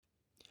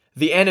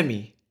The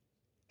enemy,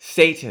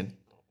 Satan,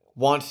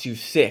 wants you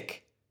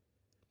sick,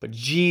 but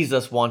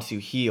Jesus wants you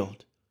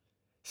healed.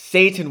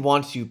 Satan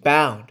wants you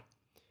bound,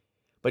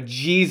 but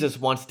Jesus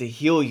wants to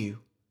heal you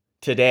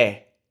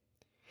today.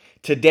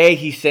 Today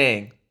he's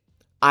saying,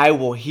 I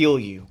will heal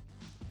you.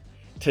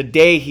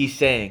 Today he's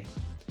saying,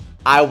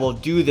 I will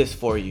do this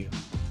for you.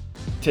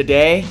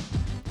 Today,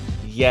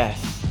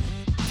 yes,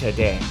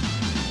 today.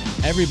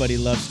 Everybody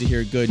loves to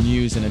hear good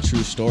news and a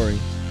true story.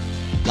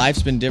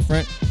 Life's Been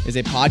Different is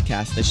a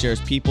podcast that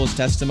shares people's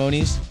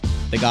testimonies,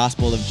 the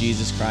gospel of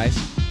Jesus Christ,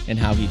 and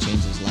how he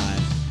changes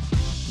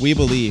lives. We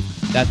believe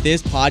that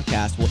this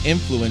podcast will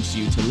influence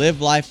you to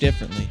live life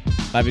differently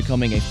by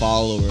becoming a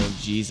follower of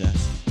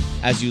Jesus.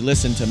 As you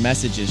listen to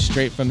messages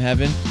straight from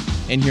heaven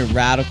and hear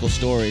radical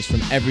stories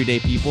from everyday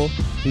people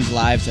whose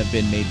lives have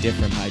been made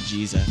different by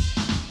Jesus.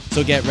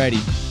 So get ready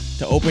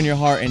to open your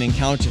heart and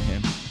encounter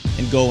him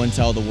and go and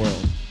tell the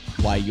world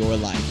why your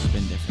life's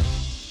been different.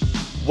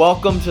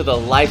 Welcome to the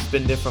Life's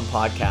Been Different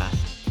podcast.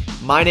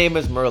 My name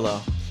is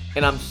Merlo,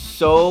 and I'm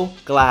so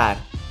glad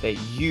that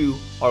you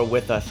are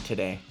with us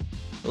today.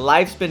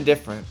 Life's Been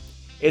Different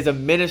is a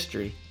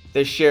ministry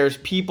that shares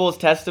people's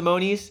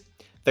testimonies,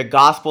 the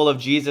gospel of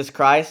Jesus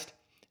Christ,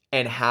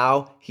 and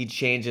how he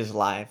changes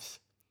lives.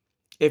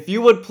 If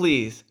you would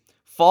please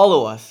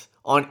follow us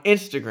on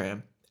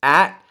Instagram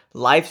at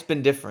Life's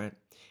Been Different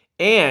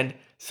and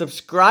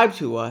subscribe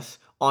to us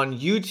on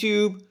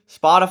YouTube,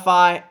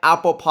 Spotify,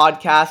 Apple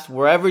Podcasts,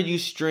 wherever you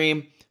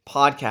stream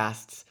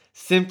podcasts.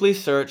 Simply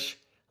search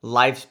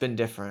Life's Been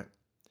Different.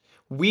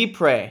 We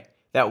pray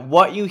that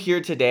what you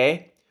hear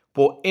today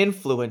will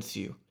influence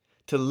you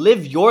to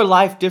live your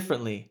life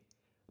differently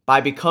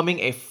by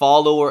becoming a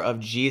follower of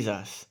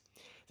Jesus,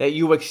 that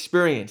you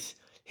experience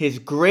his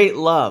great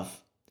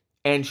love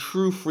and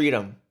true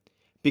freedom,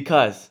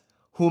 because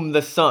whom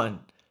the Son,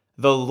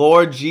 the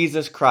Lord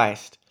Jesus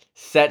Christ,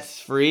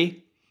 sets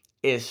free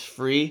is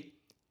free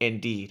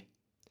indeed.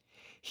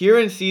 Here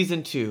in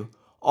season 2,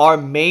 our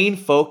main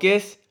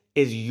focus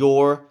is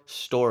your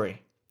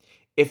story.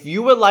 If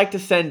you would like to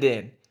send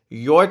in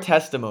your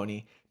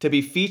testimony to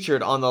be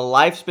featured on the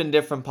Life's Been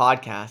Different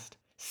podcast,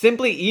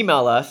 simply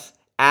email us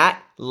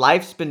at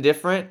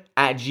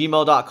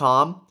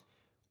lifesbeendifferent@gmail.com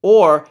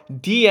or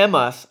DM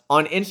us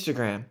on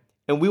Instagram,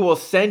 and we will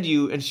send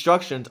you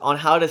instructions on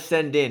how to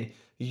send in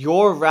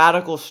your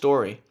radical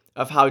story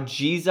of how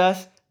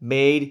Jesus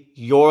made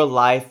your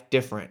life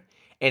different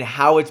and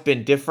how it's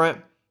been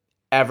different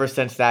ever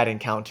since that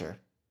encounter.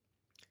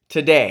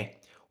 Today,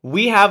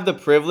 we have the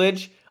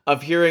privilege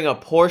of hearing a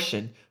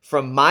portion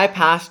from my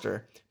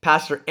pastor,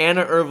 Pastor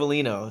Anna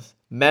Iervolino's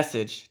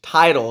message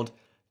titled,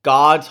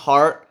 God's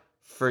Heart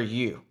for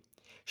You.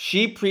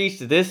 She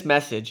preached this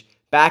message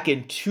back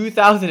in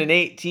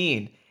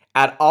 2018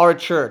 at our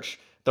church,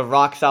 the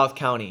Rock South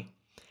County.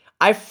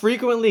 I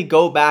frequently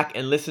go back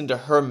and listen to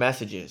her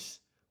messages.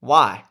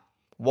 Why?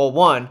 Well,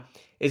 one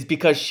is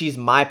because she's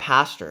my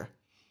pastor.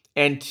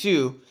 And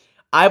two,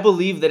 I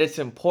believe that it's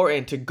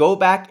important to go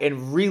back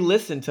and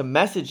re-listen to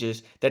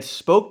messages that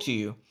spoke to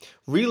you.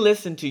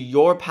 Re-listen to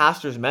your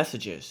pastor's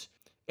messages.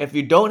 If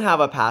you don't have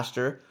a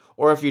pastor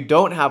or if you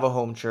don't have a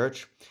home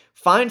church,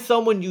 find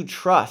someone you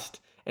trust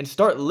and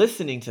start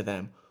listening to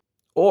them.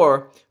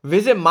 Or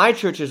visit my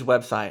church's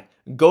website,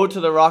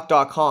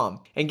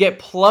 gototherock.com, and get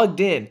plugged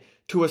in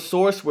to a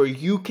source where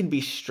you can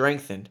be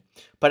strengthened.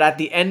 But at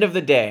the end of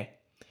the day,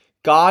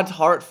 God's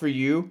heart for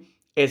you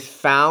is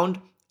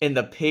found in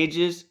the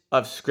pages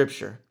of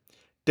Scripture.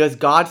 Does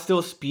God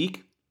still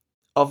speak?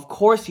 Of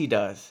course he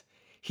does.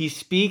 He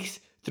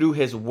speaks through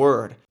his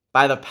word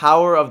by the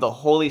power of the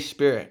Holy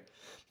Spirit.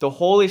 The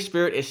Holy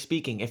Spirit is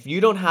speaking. If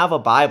you don't have a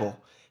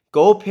Bible,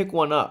 go pick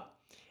one up.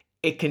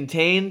 It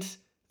contains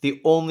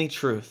the only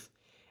truth.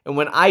 And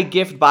when I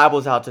gift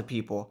Bibles out to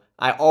people,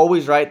 I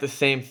always write the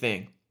same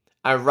thing.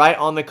 I write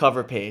on the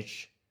cover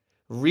page,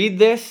 read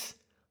this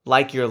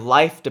like your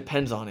life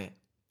depends on it,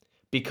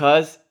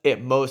 because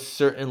it most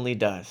certainly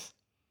does.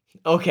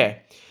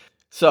 Okay,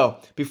 so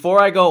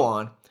before I go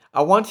on,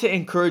 I want to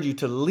encourage you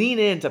to lean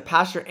into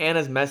Pastor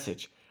Anna's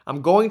message.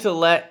 I'm going to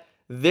let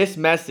this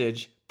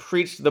message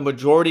preach the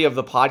majority of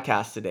the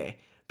podcast today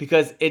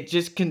because it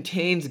just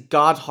contains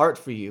God's heart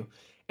for you.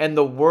 And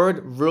the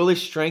word really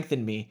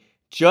strengthened me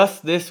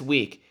just this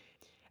week.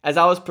 As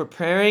I was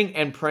preparing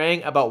and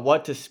praying about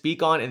what to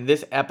speak on in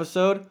this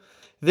episode,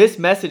 this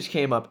message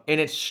came up and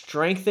it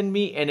strengthened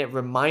me and it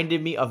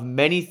reminded me of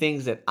many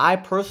things that I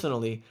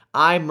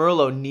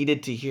Merlo,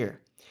 needed to hear.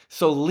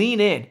 So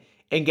lean in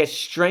and get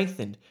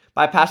strengthened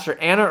by Pastor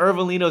Anna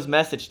Iervolino's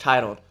message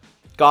titled,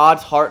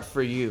 God's Heart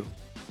for You.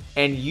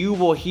 And you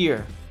will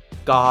hear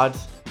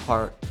God's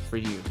heart for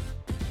you.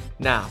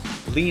 Now,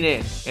 lean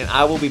in, and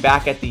I will be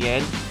back at the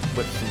end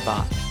with some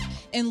thoughts.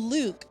 In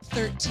Luke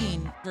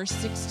 13, verse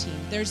 16,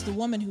 there's the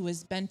woman who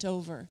was bent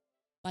over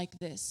like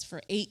this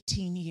for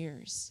 18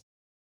 years.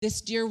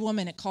 This dear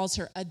woman, it calls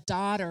her a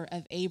daughter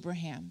of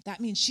Abraham. That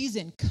means she's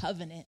in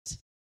covenant.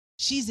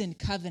 She's in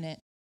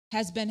covenant,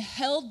 has been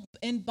held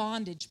in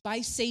bondage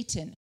by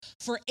Satan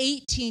for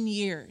 18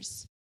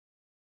 years.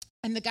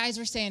 And the guys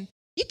were saying,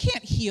 You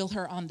can't heal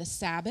her on the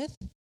Sabbath.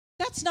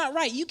 That's not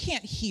right. You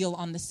can't heal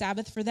on the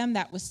Sabbath. For them,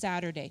 that was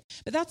Saturday.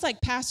 But that's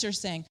like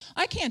pastors saying,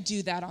 I can't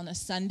do that on a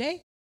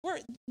Sunday.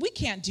 We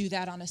can't do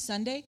that on a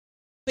Sunday.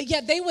 But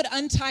yet they would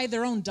untie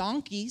their own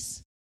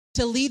donkeys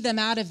to lead them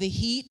out of the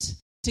heat,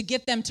 to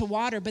get them to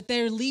water. But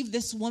they leave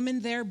this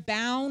woman there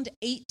bound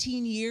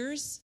 18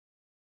 years,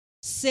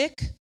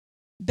 sick,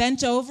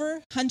 bent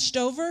over, hunched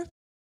over.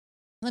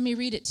 Let me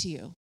read it to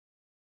you.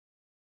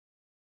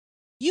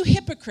 You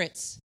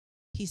hypocrites,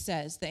 he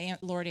says, the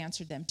Lord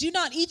answered them. Do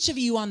not each of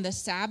you on the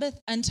Sabbath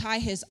untie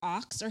his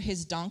ox or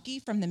his donkey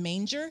from the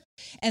manger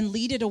and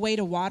lead it away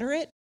to water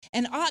it?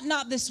 And ought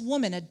not this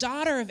woman, a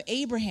daughter of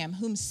Abraham,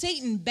 whom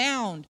Satan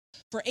bound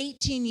for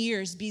 18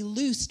 years, be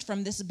loosed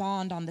from this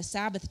bond on the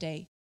Sabbath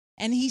day?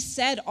 And he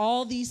said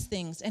all these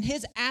things, and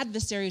his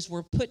adversaries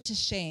were put to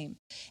shame,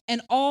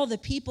 and all the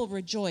people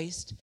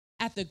rejoiced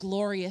at the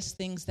glorious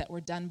things that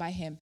were done by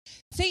him.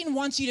 Satan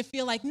wants you to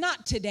feel like,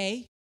 not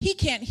today. He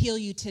can't heal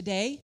you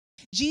today.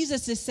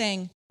 Jesus is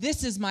saying,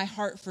 this is my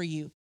heart for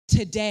you.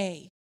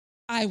 Today,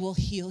 I will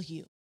heal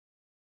you.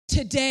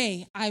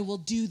 Today, I will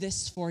do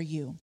this for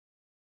you.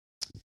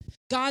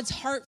 God's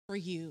heart for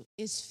you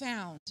is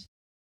found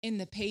in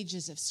the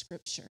pages of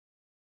Scripture.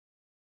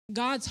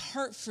 God's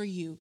heart for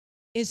you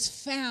is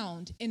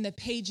found in the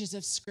pages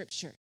of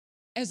Scripture.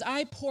 As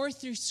I pour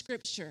through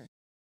Scripture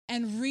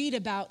and read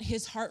about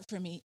his heart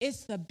for me,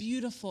 it's the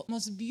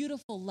most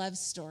beautiful love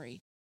story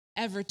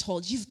ever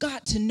told. You've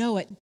got to know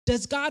it.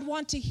 Does God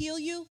want to heal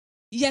you?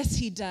 Yes,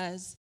 he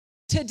does.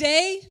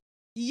 Today?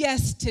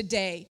 Yes,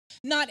 today.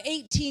 Not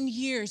 18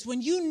 years.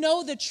 When you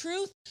know the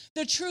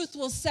truth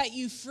will set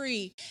you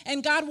free.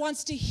 And God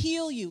wants to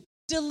heal you,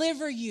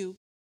 deliver you,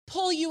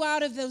 pull you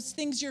out of those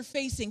things you're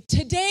facing.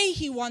 Today,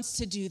 he wants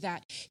to do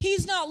that.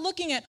 He's not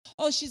looking at,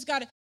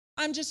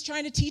 I'm just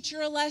trying to teach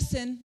her a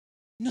lesson.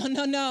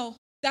 No.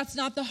 That's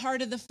not the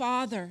heart of the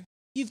Father.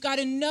 You've got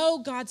to know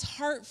God's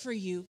heart for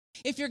you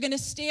if you're going to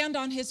stand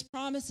on his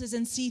promises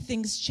and see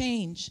things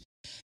change.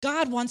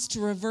 God wants to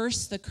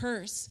reverse the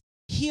curse,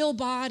 heal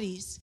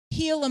bodies,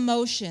 heal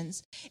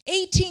emotions.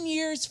 18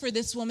 years for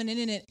this woman, and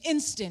in an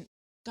instant,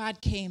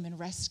 God came and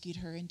rescued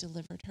her and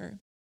delivered her.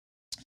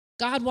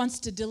 God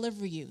wants to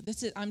deliver you.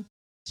 I'm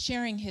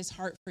sharing his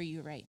heart for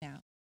you right now.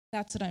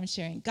 That's what I'm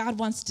sharing. God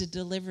wants to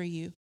deliver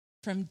you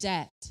from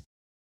debt,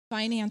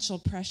 financial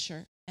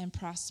pressure, and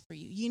prosper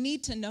you. You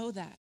need to know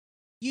that.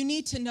 You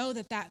need to know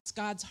that that's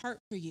God's heart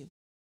for you.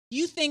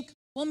 You think,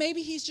 well,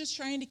 maybe he's just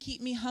trying to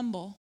keep me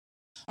humble.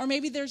 Or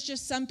maybe there's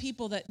just some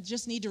people that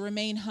just need to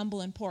remain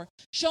humble and poor.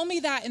 Show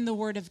me that in the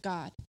Word of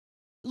God.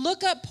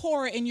 Look up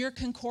poor in your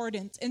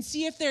concordance and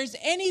see if there's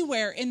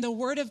anywhere in the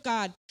Word of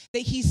God that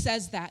he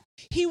says that.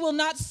 He will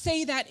not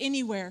say that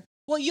anywhere.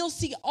 What you'll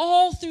see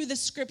all through the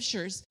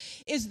Scriptures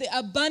is the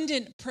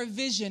abundant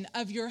provision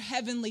of your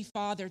heavenly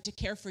Father to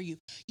care for you.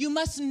 You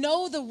must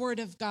know the Word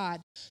of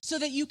God so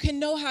that you can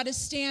know how to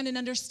stand and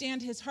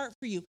understand his heart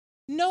for you.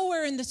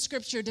 Nowhere in the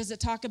Scripture does it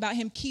talk about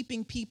him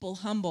keeping people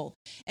humble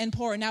and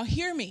poor. Now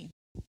hear me.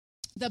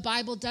 The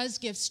Bible does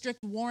give strict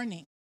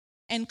warning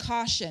and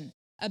caution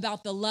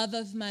about the love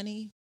of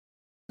money,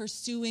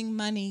 pursuing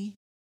money,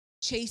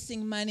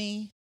 chasing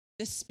money,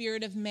 the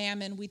spirit of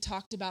mammon. We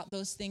talked about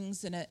those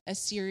things in a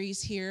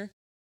series here.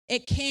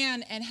 It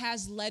can and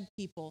has led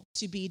people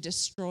to be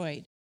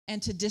destroyed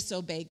and to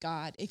disobey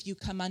God if you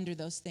come under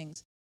those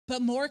things.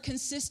 But more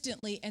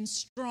consistently and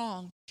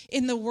strong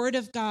in the Word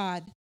of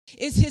God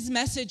is his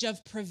message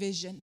of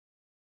provision.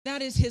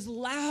 That is his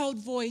loud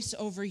voice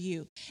over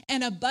you,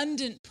 an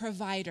abundant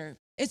provider.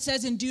 It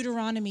says in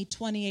Deuteronomy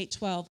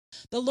 28:12,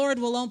 the Lord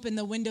will open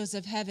the windows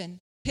of heaven,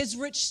 his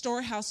rich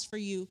storehouse for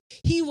you.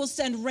 He will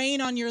send rain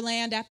on your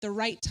land at the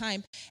right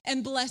time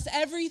and bless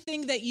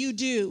everything that you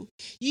do.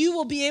 You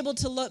will be able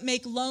to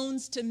make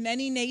loans to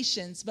many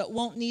nations, but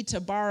won't need to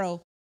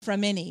borrow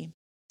from any.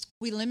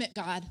 We limit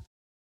God.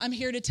 I'm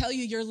here to tell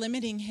you, you're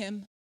limiting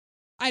him.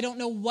 I don't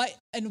know what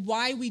and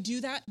why we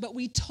do that, but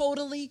we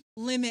totally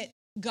limit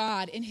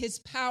God in his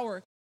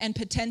power and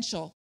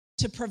potential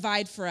to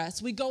provide for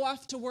us. We go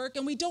off to work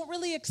and we don't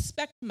really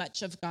expect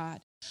much of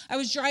God. I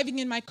was driving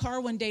in my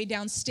car one day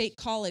down State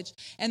College,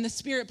 and the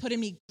Spirit put in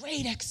me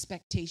great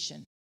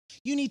expectation.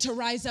 You need to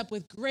rise up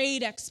with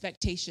great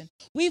expectation.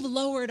 We've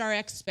lowered our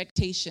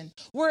expectation.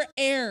 We're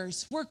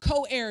heirs. We're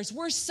co-heirs.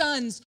 We're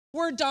sons.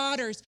 We're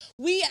daughters.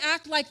 We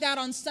act like that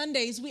on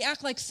Sundays. We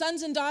act like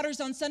sons and daughters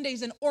on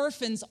Sundays and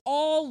orphans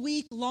all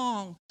week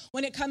long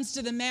when it comes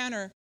to the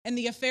manner and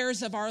the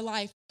affairs of our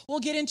life. We'll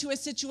get into a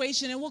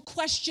situation and we'll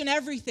question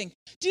everything.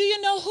 Do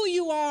you know who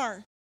you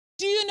are?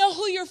 Do you know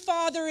who your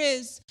Father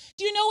is?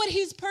 Do you know what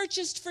he's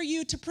purchased for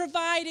you to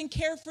provide and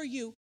care for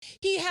you?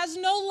 He has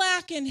no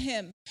lack in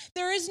him.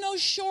 There is no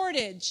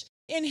shortage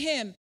in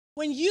him.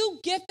 When you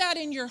get that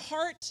in your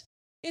heart,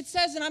 it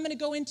says, and I'm going to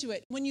go into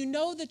it, when you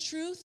know the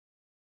truth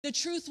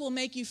will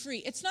make you free.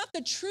 It's not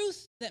the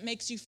truth that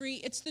makes you free.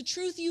 It's the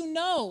truth you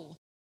know.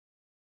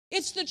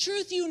 It's the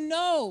truth you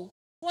know.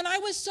 When I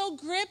was so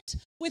gripped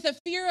with a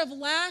fear of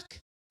lack,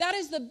 that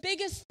is the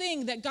biggest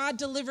thing that God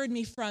delivered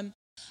me from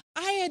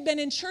I had been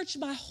in church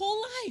my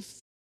whole life.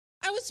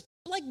 I was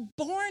like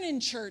born in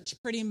church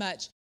pretty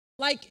much.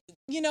 Like,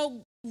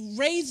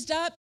 raised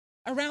up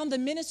around the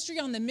ministry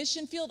on the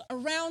mission field,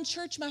 around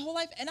church my whole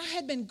life. And I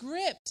had been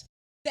gripped.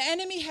 The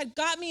enemy had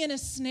got me in a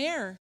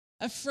snare,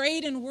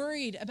 afraid and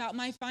worried about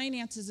my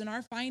finances and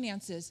our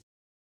finances.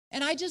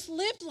 And I just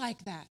lived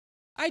like that.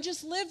 I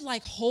just lived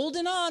like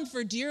holding on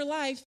for dear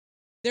life.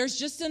 There's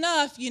just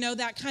enough,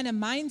 that kind of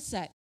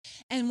mindset.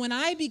 And when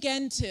I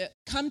began to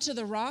come to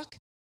the Rock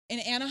in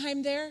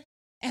Anaheim there,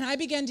 and I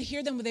began to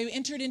hear them, they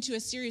entered into a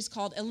series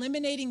called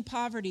Eliminating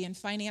Poverty and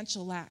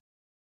Financial Lack.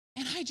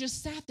 And I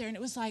just sat there and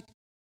it was like,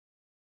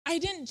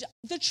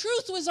 the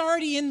truth was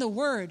already in the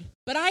word,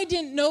 but I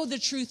didn't know the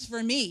truth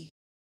for me.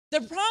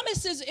 If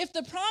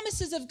the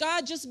promises of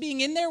God just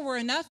being in there were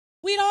enough,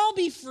 we'd all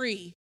be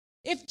free.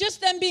 If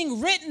just them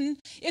being written,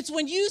 it's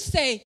when you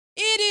say,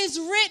 it is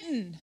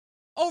written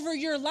over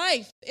your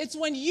life. It's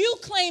when you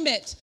claim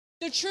it,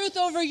 the truth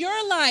over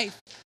your life.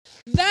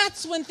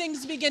 That's when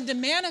things begin to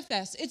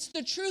manifest. It's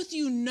the truth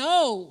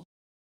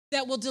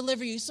that will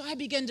deliver you. So I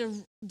began to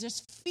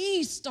just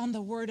feast on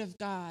the word of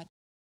God.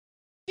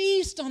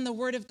 Feast on the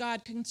word of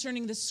God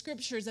concerning the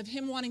scriptures of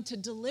him wanting to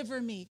deliver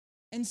me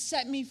and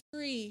set me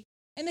free.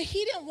 And that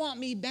he didn't want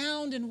me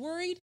bound and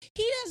worried.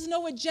 He has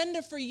no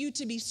agenda for you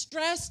to be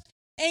stressed,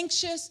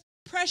 anxious,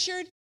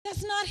 pressured.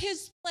 That's not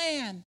his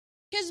plan.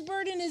 His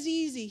burden is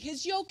easy.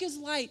 His yoke is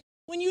light.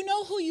 When you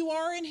know who you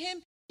are in him,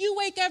 you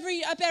wake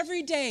up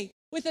every day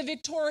with a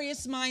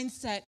victorious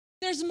mindset.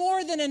 There's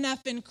more than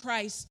enough in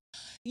Christ.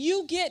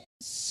 You get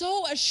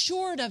so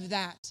assured of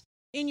that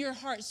in your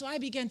heart. So I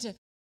began to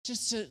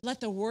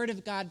let the word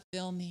of God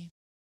fill me.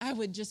 I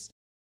would just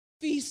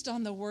feast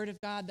on the word of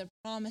God, the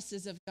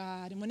promises of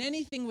God. And when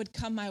anything would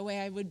come my way,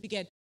 I would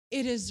begin,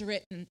 it is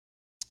written.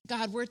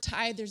 God, we're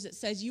tithers. It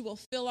says you will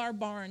fill our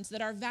barns,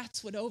 that our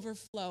vats would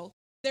overflow.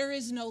 There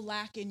is no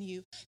lack in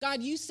you.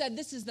 God, you said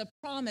this is the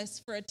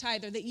promise for a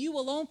tither, that you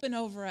will open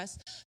over us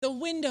the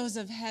windows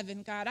of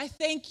heaven. God, I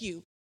thank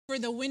you for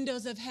the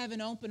windows of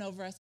heaven open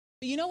over us.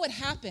 But you know what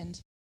happened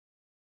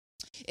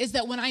is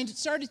that when I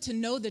started to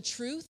know the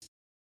truth,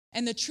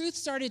 and the truth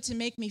started to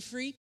make me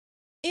free,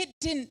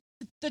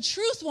 the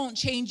truth won't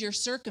change your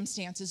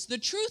circumstances. The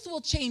truth will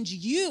change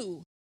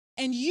you,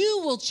 and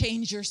you will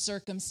change your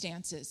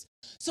circumstances.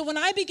 So when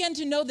I began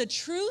to know the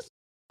truth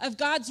of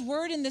God's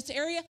word in this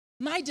area,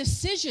 my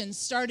decisions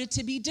started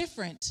to be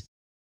different.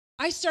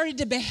 I started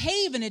to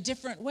behave in a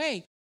different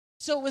way.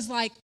 So it was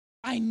like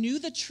I knew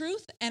the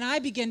truth, and I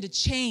began to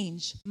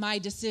change my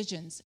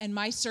decisions, and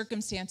my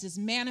circumstances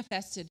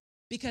manifested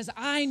because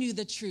I knew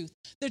the truth.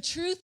 The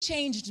truth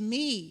changed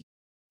me,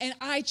 and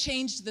I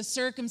changed the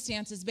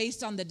circumstances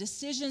based on the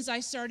decisions I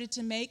started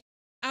to make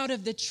out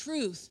of the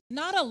truth,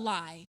 not a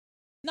lie.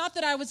 Not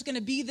that I was going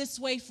to be this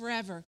way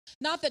forever.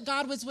 Not that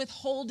God was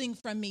withholding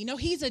from me. No,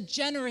 he's a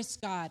generous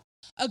God,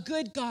 a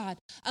good God,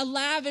 a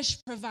lavish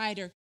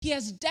provider. He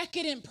has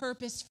decadent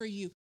purpose for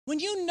you. When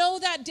you know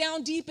that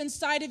down deep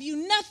inside of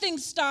you, nothing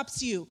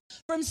stops you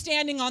from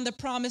standing on the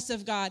promise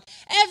of God.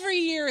 Every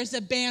year is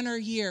a banner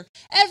year.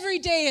 Every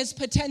day is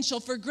potential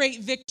for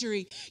great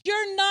victory.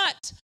 You're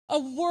not a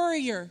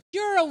worrier.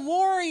 You're a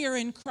warrior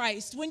in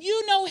Christ. When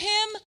you know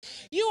him,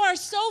 you are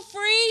so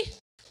free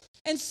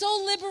and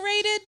so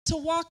liberated to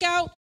walk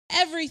out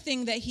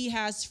everything that he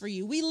has for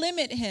you. We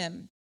limit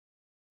him.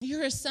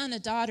 You're a son, a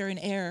daughter, an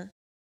heir.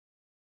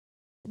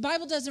 The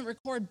Bible doesn't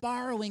record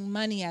borrowing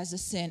money as a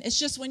sin. It's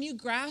just when you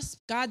grasp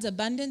God's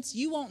abundance,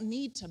 you won't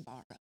need to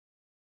borrow.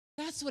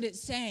 That's what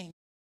it's saying.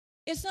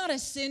 It's not a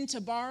sin to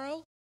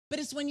borrow, but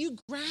it's when you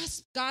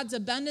grasp God's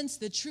abundance,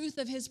 the truth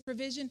of his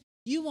provision,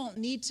 you won't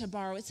need to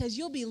borrow. It says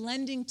you'll be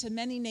lending to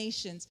many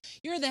nations.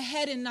 You're the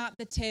head and not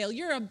the tail.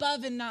 You're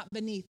above and not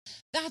beneath.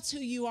 That's who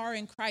you are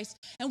in Christ.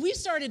 And we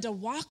started to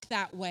walk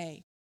that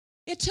way.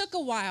 It took a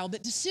while,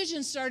 but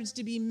decisions started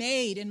to be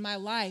made in my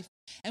life.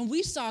 And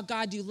we saw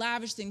God do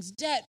lavish things,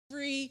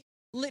 debt-free,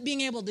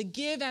 being able to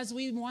give as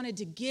we wanted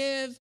to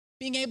give,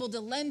 being able to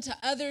lend to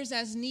others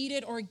as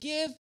needed, or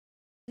give,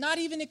 not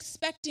even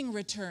expecting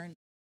return.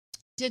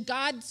 Did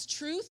God's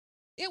truth?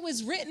 It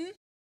was written.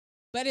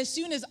 But as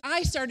soon as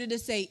I started to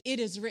say, it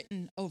is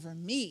written over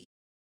me,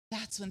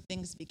 that's when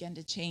things began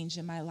to change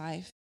in my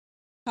life.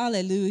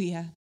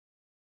 Hallelujah.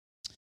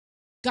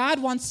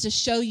 God wants to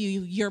show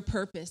you your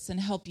purpose and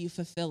help you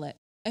fulfill it.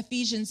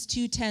 Ephesians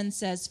 2:10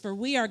 says, "For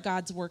we are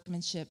God's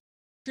workmanship,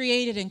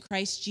 created in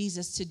Christ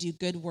Jesus to do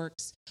good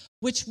works,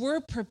 which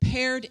were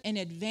prepared in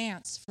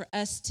advance for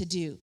us to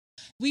do."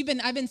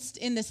 I've been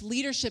in this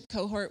leadership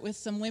cohort with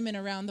some women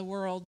around the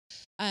world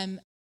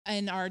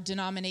in our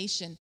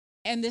denomination.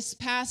 And this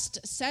past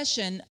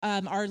session,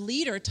 our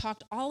leader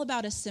talked all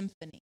about a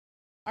symphony.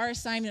 Our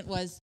assignment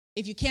was,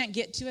 if you can't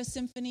get to a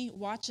symphony,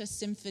 watch a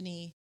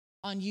symphony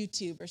on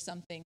YouTube or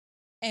something.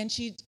 And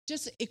she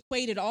just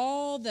equated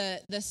all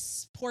the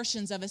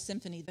portions of a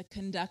symphony, the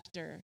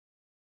conductor,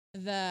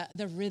 the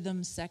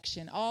rhythm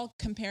section, all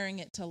comparing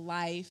it to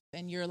life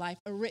and your life,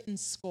 a written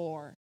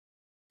score.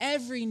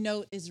 Every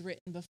note is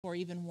written before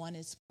even one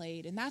is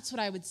played. And that's what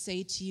I would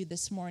say to you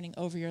this morning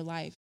over your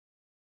life.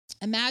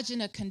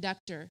 Imagine a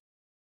conductor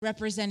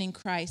representing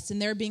Christ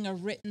and there being a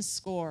written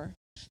score.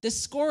 The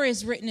score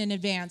is written in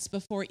advance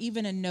before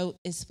even a note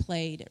is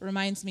played. It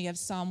reminds me of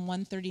Psalm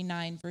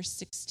 139, verse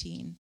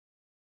 16.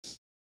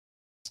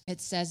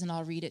 It says, and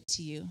I'll read it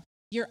to you.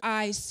 Your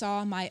eyes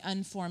saw my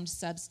unformed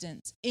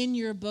substance. In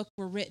your book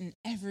were written,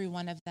 every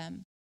one of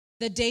them.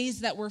 The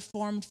days that were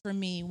formed for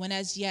me, when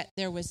as yet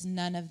there was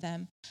none of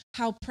them.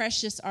 How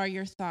precious are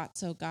your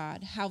thoughts, O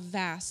God. How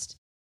vast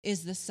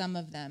is the sum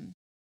of them.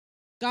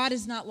 God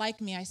is not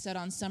like me, I said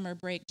on summer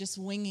break, just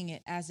winging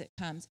it as it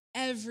comes.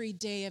 Every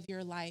day of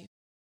your life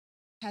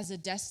has a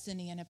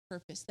destiny and a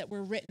purpose that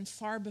were written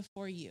far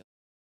before you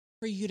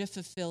for you to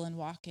fulfill and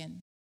walk in.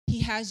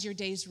 He has your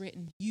days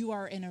written. You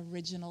are an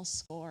original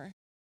score.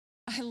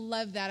 I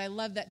love that. I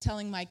love that,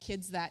 telling my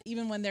kids that,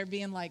 even when they're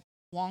being like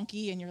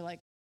wonky and you're like,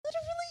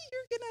 literally,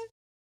 you're going to,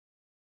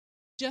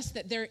 just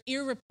that they're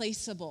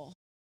irreplaceable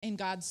in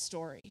God's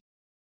story,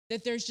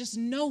 that there's just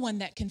no one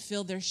that can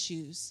fill their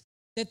shoes,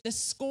 that the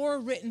score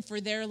written for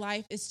their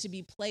life is to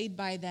be played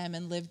by them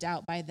and lived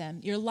out by them.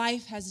 Your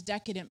life has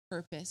decadent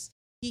purpose.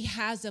 He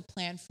has a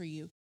plan for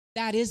you.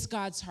 That is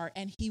God's heart,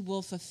 and he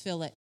will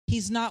fulfill it.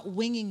 He's not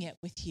winging it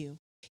with you.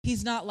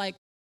 He's not like,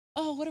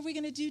 oh, what are we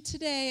going to do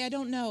today? I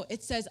don't know.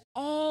 It says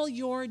all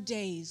your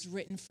days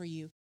written for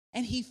you.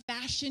 And he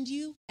fashioned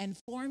you and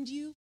formed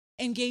you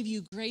and gave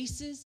you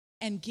graces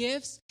and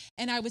gifts.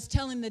 And I was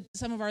telling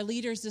some of our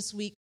leaders this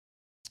week,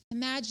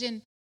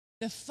 imagine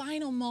the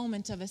final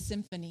moment of a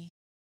symphony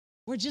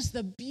where just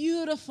the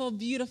beautiful,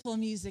 beautiful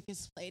music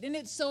is played. And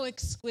it's so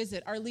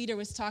exquisite. Our leader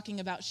was talking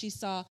about, she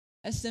saw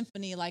a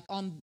symphony like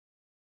on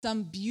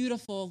some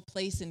beautiful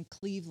place in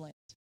Cleveland.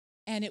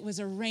 And it was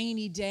a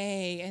rainy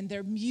day, and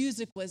their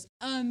music was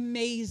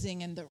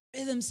amazing, and the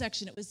rhythm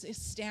section, it was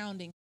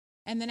astounding.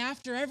 And then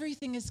after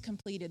everything is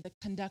completed, the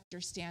conductor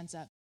stands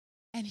up,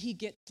 and he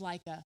gets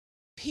like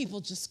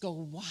people just go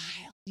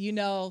wild. You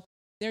know,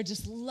 they're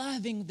just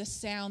loving the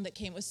sound that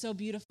came. It was so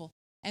beautiful.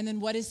 And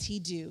then what does he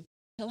do?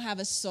 He'll have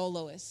a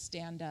soloist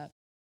stand up,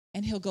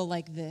 and he'll go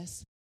like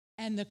this.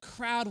 And the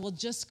crowd will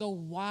just go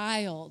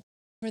wild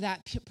for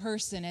that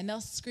person, and they'll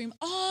scream,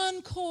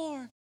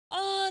 encore,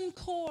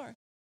 encore.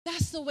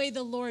 That's the way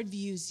the Lord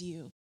views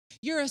you.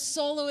 You're a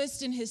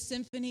soloist in his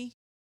symphony.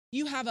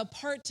 You have a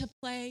part to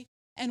play.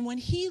 And when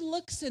he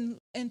looks and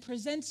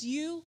presents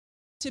you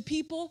to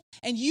people,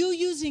 and you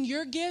using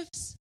your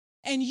gifts,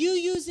 and you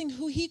using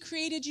who he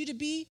created you to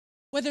be,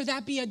 whether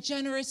that be a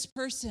generous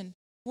person,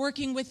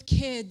 working with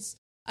kids,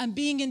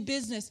 being in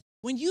business,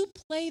 when you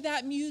play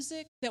that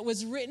music that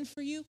was written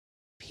for you,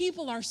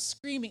 people are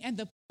screaming, and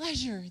the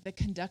pleasure the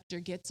conductor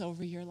gets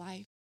over your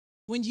life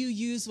when you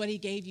use what he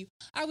gave you.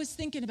 I was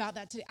thinking about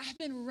that today. I've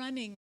been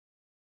running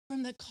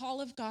from the call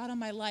of God on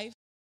my life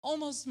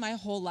almost my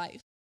whole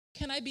life.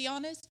 Can I be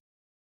honest?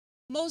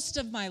 Most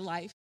of my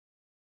life,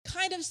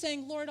 kind of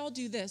saying, Lord, I'll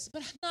do this,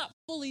 but I'm not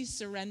fully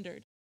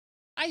surrendered.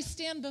 I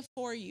stand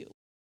before you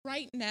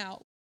right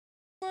now.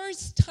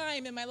 First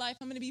time in my life,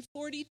 I'm going to be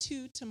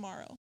 42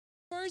 tomorrow.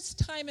 First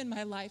time in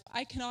my life,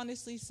 I can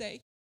honestly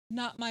say,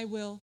 not my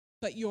will,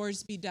 but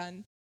yours be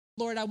done.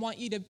 Lord, I want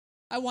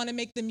to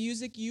make the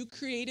music you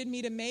created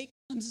me to make.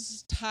 I'm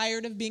just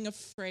tired of being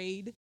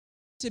afraid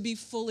to be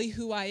fully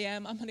who I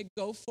am. I'm going to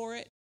go for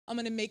it. I'm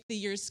going to make the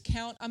years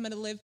count. I'm going to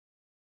live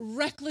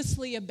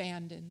recklessly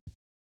abandoned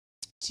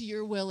to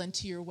your will and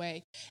to your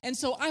way. And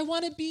so I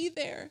want to be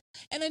there.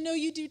 And I know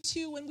you do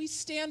too, when we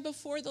stand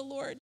before the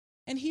Lord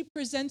and he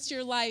presents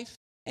your life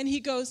and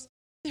he goes,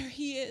 there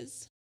he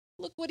is.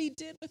 Look what he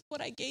did with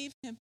what I gave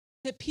him.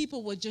 That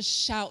people would just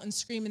shout and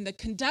scream, and the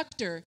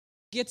conductor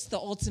gets the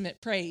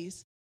ultimate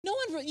praise. No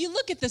one, you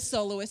look at the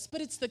soloist, but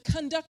it's the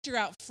conductor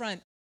out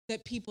front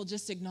that people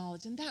just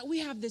acknowledge. And that we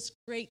have this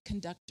great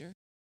conductor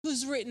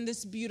who's written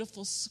this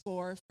beautiful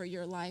score for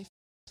your life.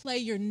 Play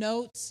your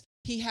notes.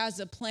 He has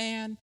a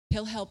plan.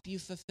 He'll help you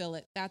fulfill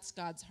it. That's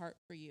God's heart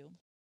for you.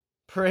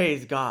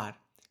 Praise God.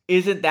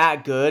 Isn't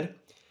that good?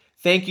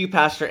 Thank you,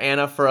 Pastor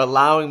Anna, for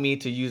allowing me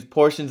to use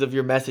portions of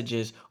your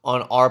messages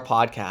on our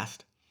podcast.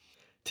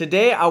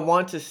 Today, I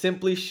want to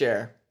simply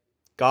share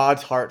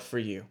God's heart for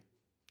you.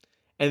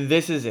 And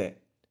this is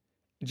it.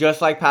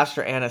 Just like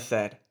Pastor Anna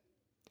said,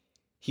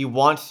 he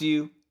wants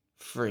you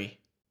free.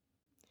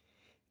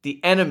 The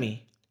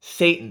enemy,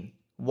 Satan,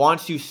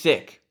 wants you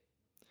sick,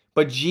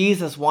 but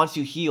Jesus wants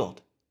you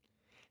healed.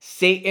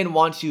 Satan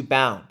wants you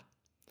bound.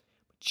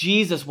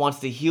 Jesus wants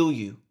to heal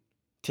you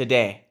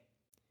today.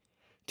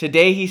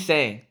 Today he's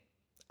saying,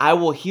 I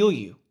will heal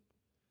you.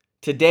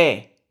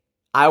 Today,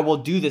 I will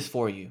do this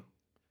for you.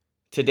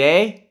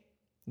 Today,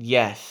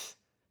 yes,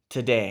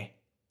 today.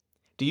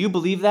 Do you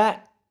believe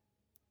that?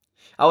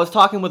 I was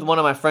talking with one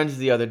of my friends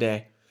the other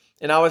day,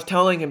 and I was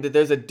telling him that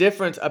there's a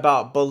difference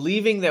about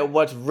believing that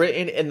what's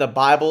written in the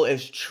Bible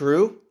is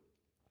true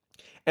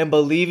and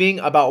believing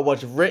about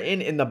what's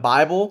written in the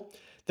Bible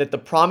that the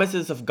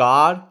promises of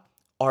God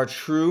are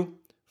true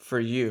for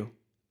you.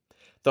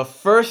 The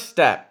first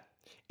step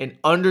in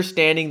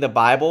understanding the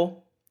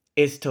Bible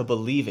is to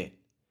believe it.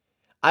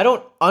 I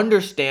don't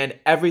understand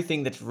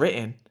everything that's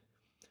written,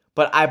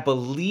 but I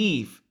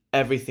believe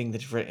everything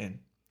that's written.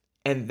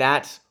 And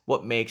that's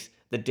what makes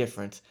the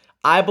difference.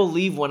 I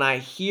believe when I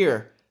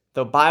hear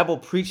the Bible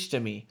preached to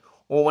me,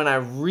 or when I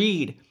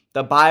read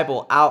the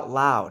Bible out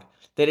loud,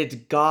 that it's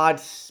God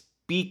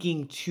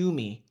speaking to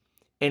me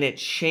and it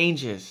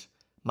changes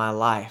my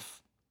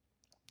life.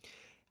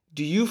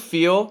 Do you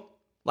feel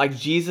like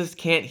Jesus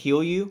can't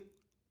heal you?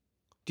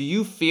 Do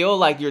you feel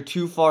like you're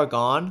too far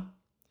gone?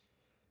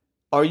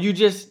 Are you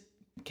just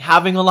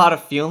having a lot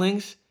of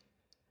feelings?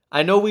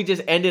 I know we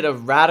just ended a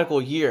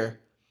radical year,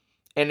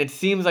 and it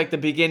seems like the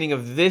beginning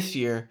of this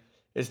year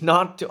is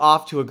not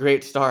off to a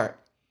great start.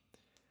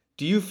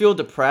 Do you feel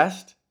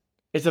depressed?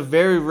 It's a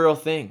very real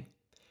thing.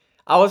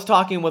 I was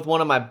talking with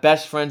one of my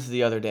best friends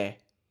the other day,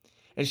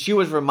 and she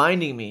was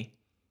reminding me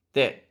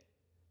that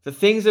the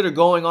things that are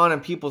going on in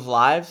people's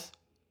lives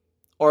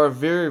are a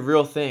very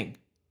real thing.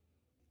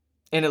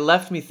 And it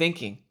left me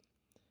thinking,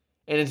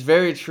 and it's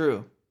very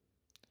true.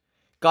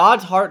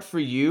 God's heart for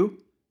you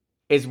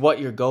is what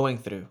you're going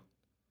through.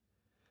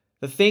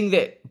 The thing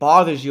that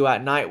bothers you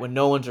at night when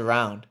no one's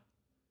around.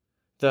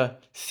 The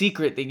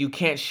secret that you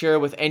can't share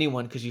with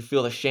anyone because you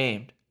feel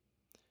ashamed.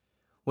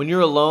 When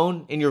you're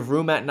alone in your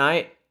room at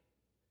night,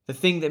 the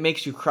thing that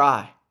makes you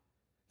cry.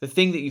 The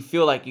thing that you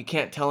feel like you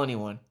can't tell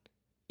anyone,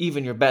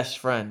 even your best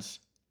friends.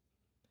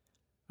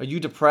 Are you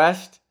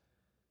depressed?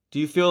 Do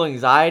you feel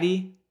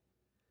anxiety?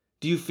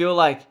 Do you feel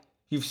like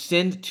you've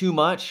sinned too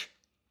much?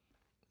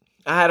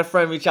 I had a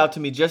friend reach out to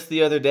me just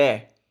the other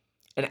day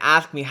and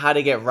ask me how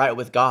to get right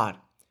with God.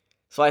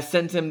 So I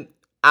sent him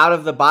out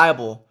of the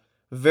Bible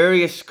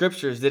various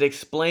scriptures that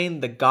explain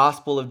the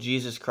gospel of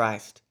Jesus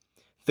Christ,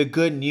 the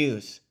good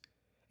news.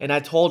 And I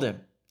told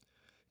him,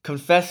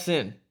 confess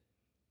sin,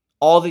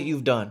 all that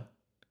you've done.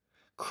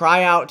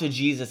 Cry out to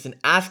Jesus and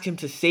ask him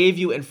to save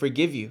you and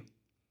forgive you.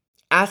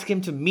 Ask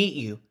him to meet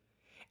you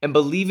and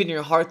believe in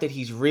your heart that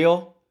he's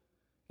real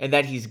and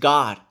that he's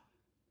God,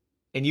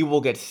 and you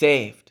will get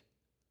saved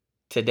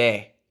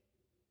today.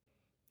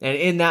 And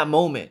in that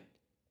moment,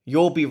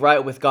 you'll be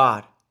right with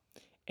God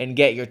and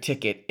get your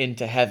ticket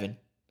into heaven.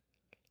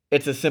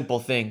 It's a simple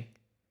thing.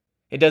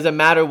 It doesn't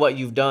matter what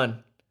you've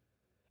done.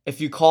 If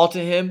you call to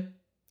him,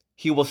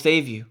 he will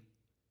save you.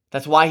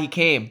 That's why he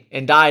came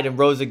and died and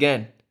rose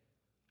again.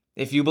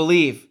 If you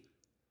believe,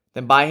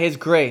 then by his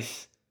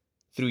grace,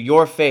 through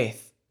your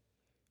faith,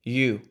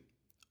 you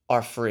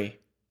are free.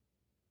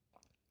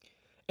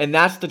 And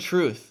that's the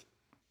truth.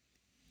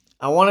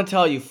 I want to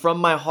tell you from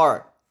my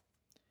heart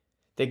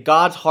that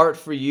God's heart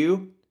for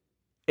you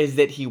is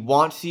that he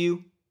wants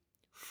you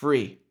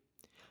free.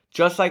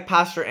 Just like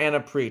Pastor Anna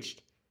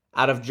preached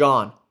out of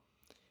John.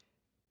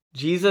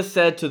 Jesus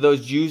said to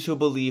those Jews who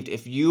believed,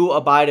 if you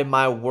abide in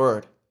my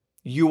word,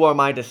 you are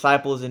my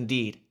disciples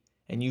indeed,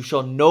 and you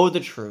shall know the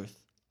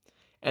truth,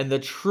 and the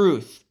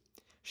truth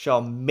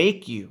shall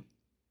make you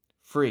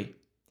free.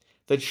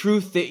 The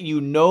truth that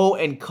you know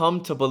and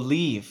come to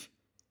believe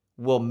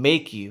will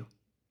make you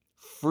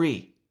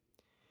free.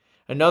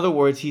 In other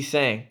words, he's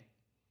saying,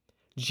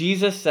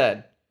 Jesus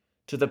said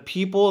to the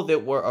people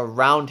that were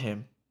around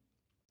him,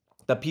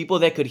 the people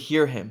that could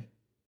hear him,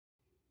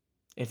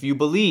 if you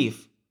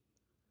believe,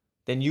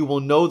 then you will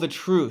know the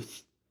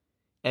truth,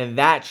 and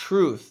that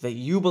truth that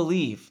you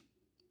believe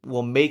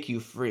will make you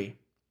free.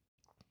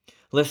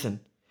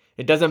 Listen,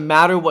 it doesn't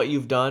matter what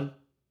you've done,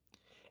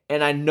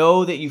 and I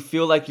know that you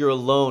feel like you're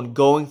alone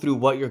going through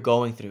what you're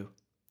going through.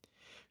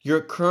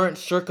 Your current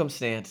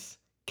circumstance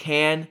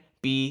can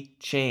be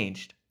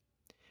changed.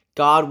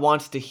 God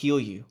wants to heal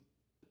you.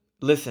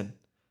 Listen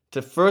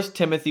to 1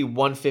 Timothy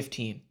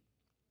 1:15.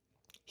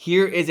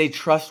 Here is a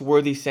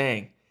trustworthy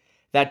saying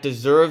that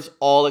deserves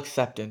all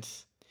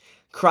acceptance.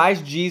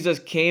 Christ Jesus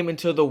came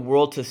into the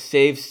world to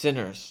save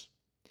sinners.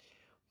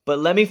 But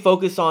let me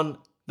focus on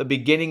the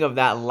beginning of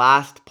that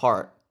last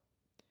part.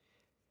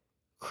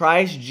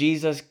 Christ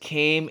Jesus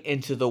came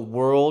into the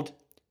world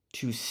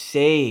to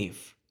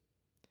save.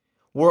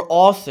 We're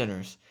all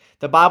sinners.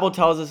 The Bible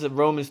tells us in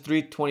Romans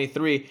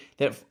 3:23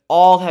 that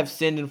all have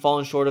sinned and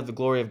fallen short of the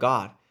glory of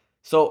God.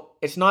 So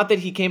it's not that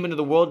he came into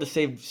the world to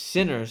save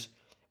sinners.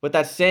 What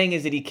that's saying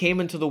is that he came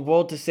into the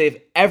world to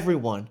save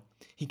everyone.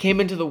 He came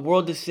into the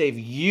world to save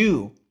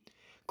you.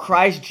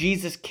 Christ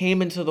Jesus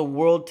came into the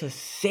world to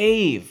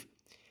save.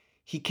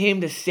 He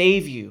came to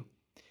save you.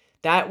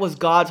 That was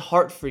God's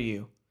heart for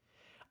you.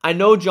 I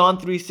know John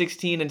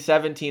 3:16 and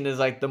 17 is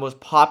like the most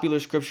popular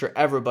scripture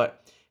ever,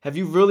 but have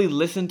you really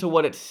listened to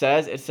what it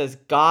says? It says,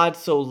 God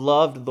so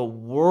loved the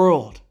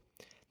world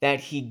that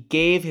he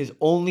gave his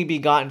only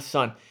begotten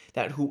Son,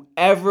 that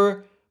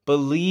whoever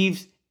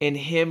believes in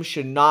him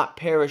should not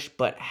perish,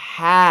 but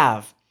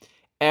have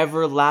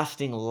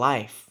everlasting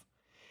life.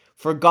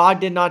 For God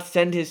did not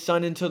send his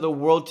Son into the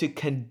world to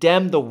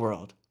condemn the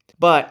world,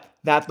 but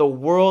that the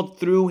world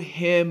through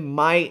him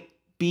might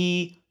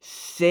be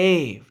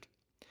saved.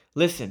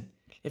 Listen,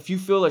 if you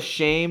feel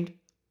ashamed,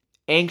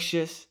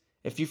 anxious,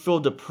 if you feel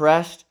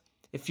depressed,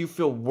 if you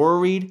feel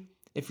worried,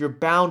 if you're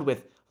bound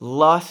with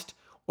lust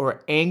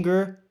or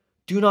anger,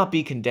 do not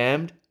be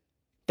condemned.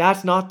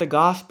 That's not the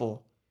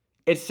gospel.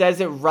 It says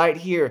it right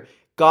here.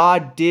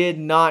 God did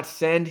not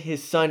send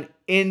his son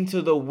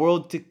into the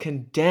world to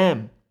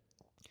condemn.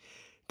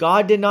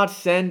 God did not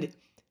send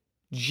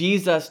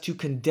Jesus to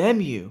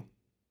condemn you.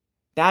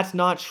 That's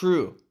not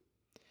true.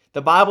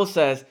 The Bible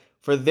says,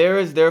 "For there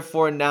is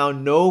therefore now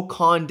no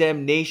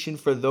condemnation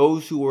for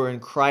those who are in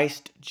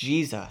Christ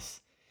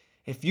Jesus."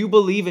 If you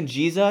believe in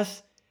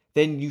Jesus,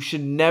 then you should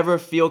never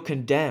feel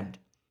condemned.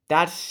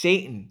 That's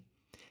Satan.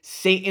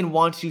 Satan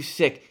wants you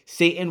sick.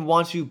 Satan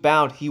wants you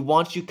bound. He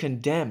wants you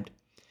condemned.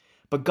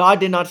 But God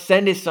did not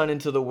send his son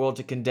into the world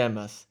to condemn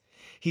us.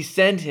 He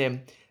sent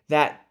him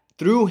that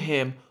through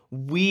him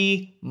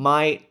we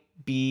might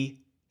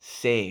be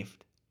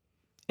saved.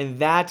 And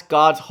that's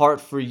God's heart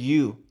for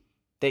you,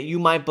 that you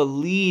might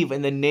believe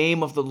in the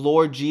name of the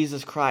Lord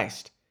Jesus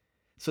Christ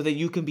so that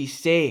you can be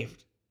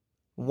saved.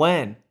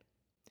 When?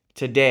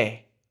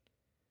 Today.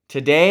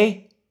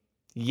 Today?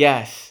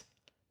 Yes,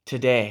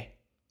 today.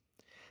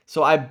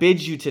 So I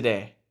bid you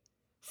today,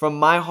 from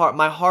my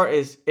heart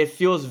it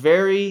feels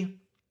very,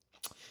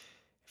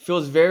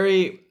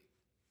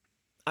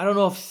 I don't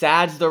know if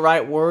sad's the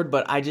right word,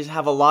 but I just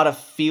have a lot of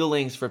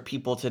feelings for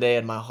people today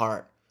in my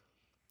heart.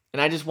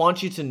 And I just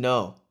want you to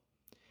know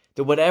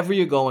that whatever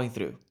you're going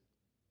through,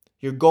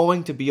 you're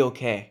going to be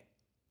okay.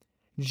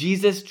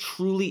 Jesus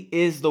truly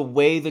is the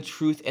way, the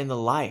truth, and the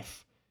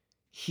life.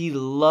 He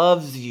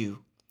loves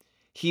you.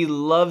 He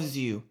loves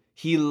you.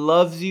 He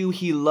loves you.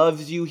 He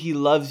loves you. He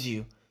loves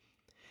you.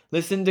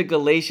 Listen to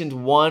Galatians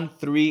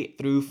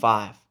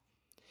 1:3-5.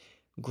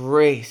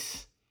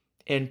 Grace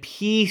and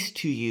peace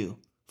to you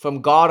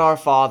from God our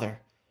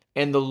Father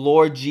and the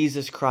Lord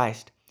Jesus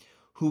Christ,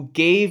 who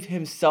gave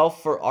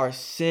himself for our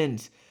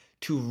sins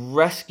to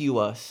rescue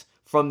us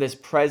from this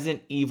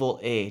present evil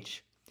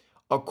age,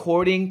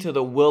 according to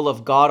the will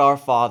of God our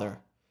Father,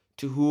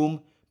 to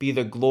whom be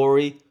the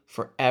glory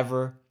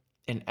forever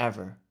and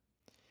ever.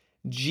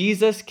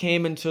 Jesus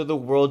came into the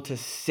world to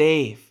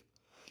save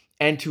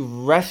and to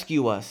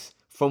rescue us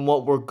from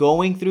what we're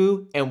going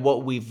through and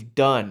what we've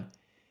done.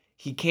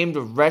 He came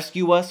to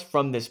rescue us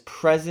from this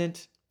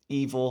present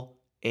evil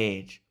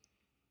age.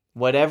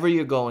 Whatever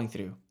you're going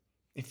through,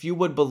 if you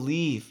would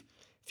believe,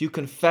 if you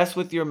confess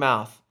with your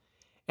mouth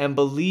and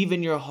believe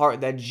in your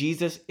heart that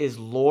Jesus is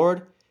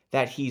Lord,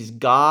 that he's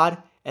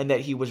God, and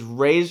that he was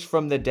raised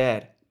from the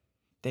dead,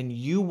 then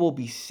you will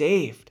be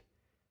saved.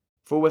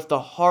 For with the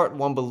heart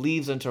one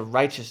believes unto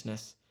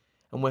righteousness,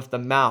 and with the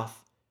mouth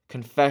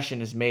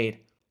confession is made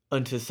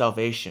unto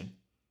salvation.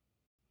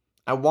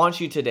 I want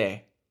you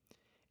today,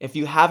 if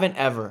you haven't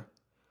ever,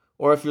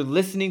 or if you're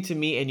listening to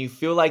me and you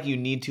feel like you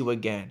need to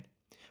again,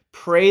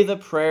 pray the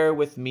prayer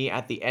with me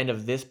at the end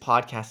of this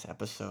podcast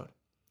episode.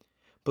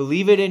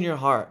 Believe it in your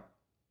heart,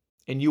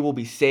 and you will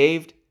be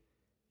saved,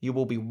 you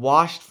will be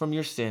washed from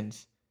your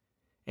sins,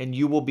 and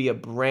you will be a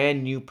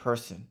brand new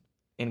person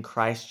in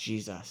Christ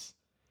Jesus.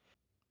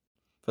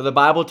 For the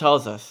Bible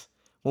tells us,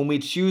 when we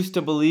choose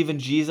to believe in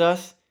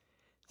Jesus,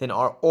 then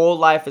our old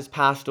life is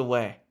passed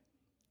away,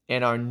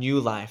 and our new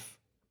life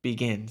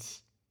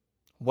begins.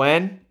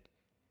 When?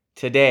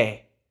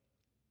 Today.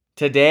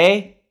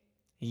 Today?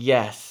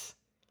 Yes,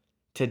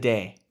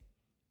 today.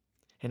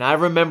 And I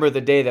remember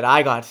the day that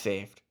I got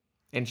saved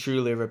and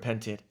truly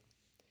repented.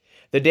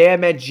 The day I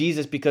met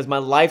Jesus, because my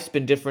life's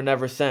been different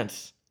ever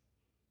since.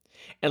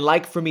 And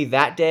like for me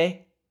that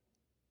day,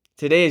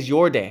 today is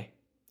your day,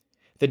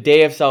 the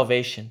day of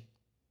salvation.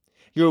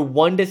 You're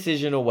one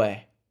decision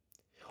away.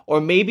 Or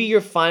maybe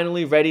you're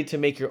finally ready to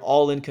make your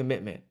all-in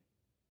commitment.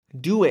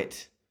 Do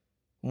it.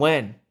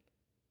 When?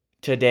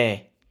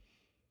 Today.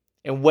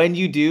 And when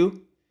you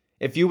do,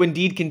 if you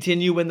indeed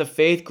continue in the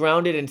faith,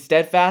 grounded and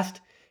steadfast,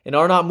 and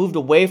are not moved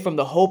away from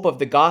the hope of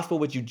the gospel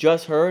which you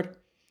just heard,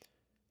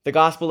 the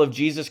gospel of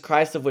Jesus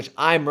Christ, of which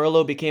I,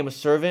 Merlo, became a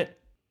servant,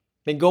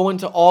 then go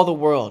into all the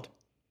world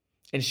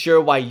and share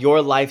why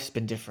your life's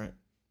been different.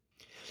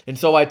 And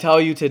so I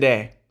tell you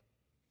today,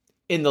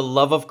 in the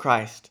love of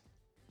Christ,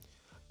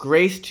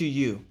 grace to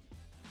you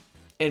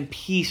and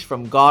peace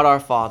from God our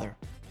Father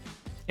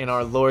and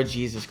our Lord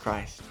Jesus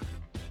Christ.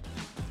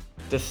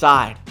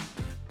 Decide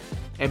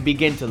and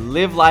begin to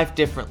live life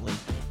differently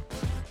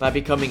by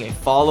becoming a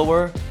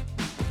follower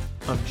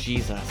of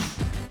Jesus.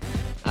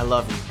 I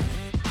love you.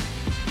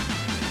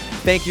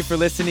 Thank you for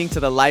listening to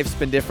the Life's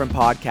Been Different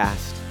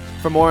podcast.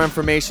 For more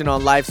information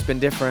on Life's Been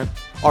Different,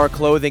 our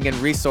clothing and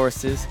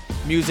resources,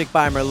 music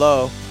by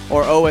Merlot,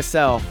 or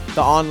OSL,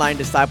 the online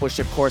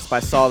discipleship course by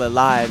Solid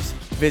Lives,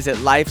 visit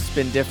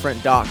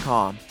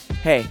lifesbeendifferent.com.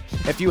 Hey,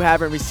 if you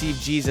haven't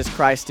received Jesus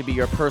Christ to be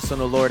your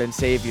personal Lord and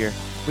Savior,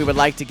 we would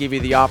like to give you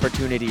the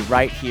opportunity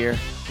right here,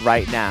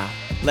 right now.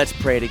 Let's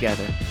pray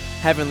together.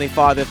 Heavenly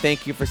Father,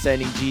 thank you for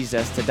sending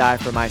Jesus to die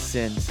for my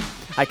sins.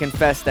 I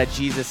confess that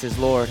Jesus is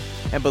Lord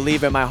and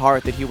believe in my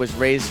heart that he was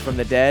raised from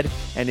the dead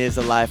and is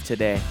alive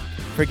today.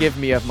 Forgive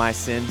me of my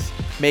sins.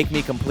 Make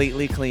me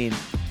completely clean.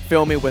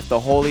 Fill me with the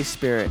Holy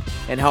Spirit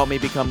and help me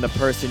become the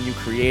person you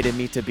created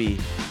me to be.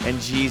 In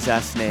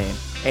Jesus' name,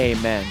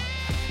 amen.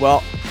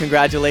 Well,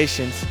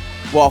 congratulations.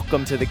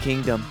 Welcome to the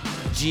kingdom.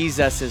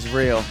 Jesus is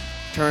real.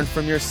 Turn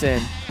from your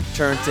sin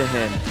turn to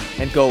Him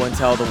and go and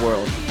tell the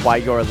world why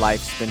your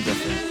life's been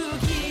different.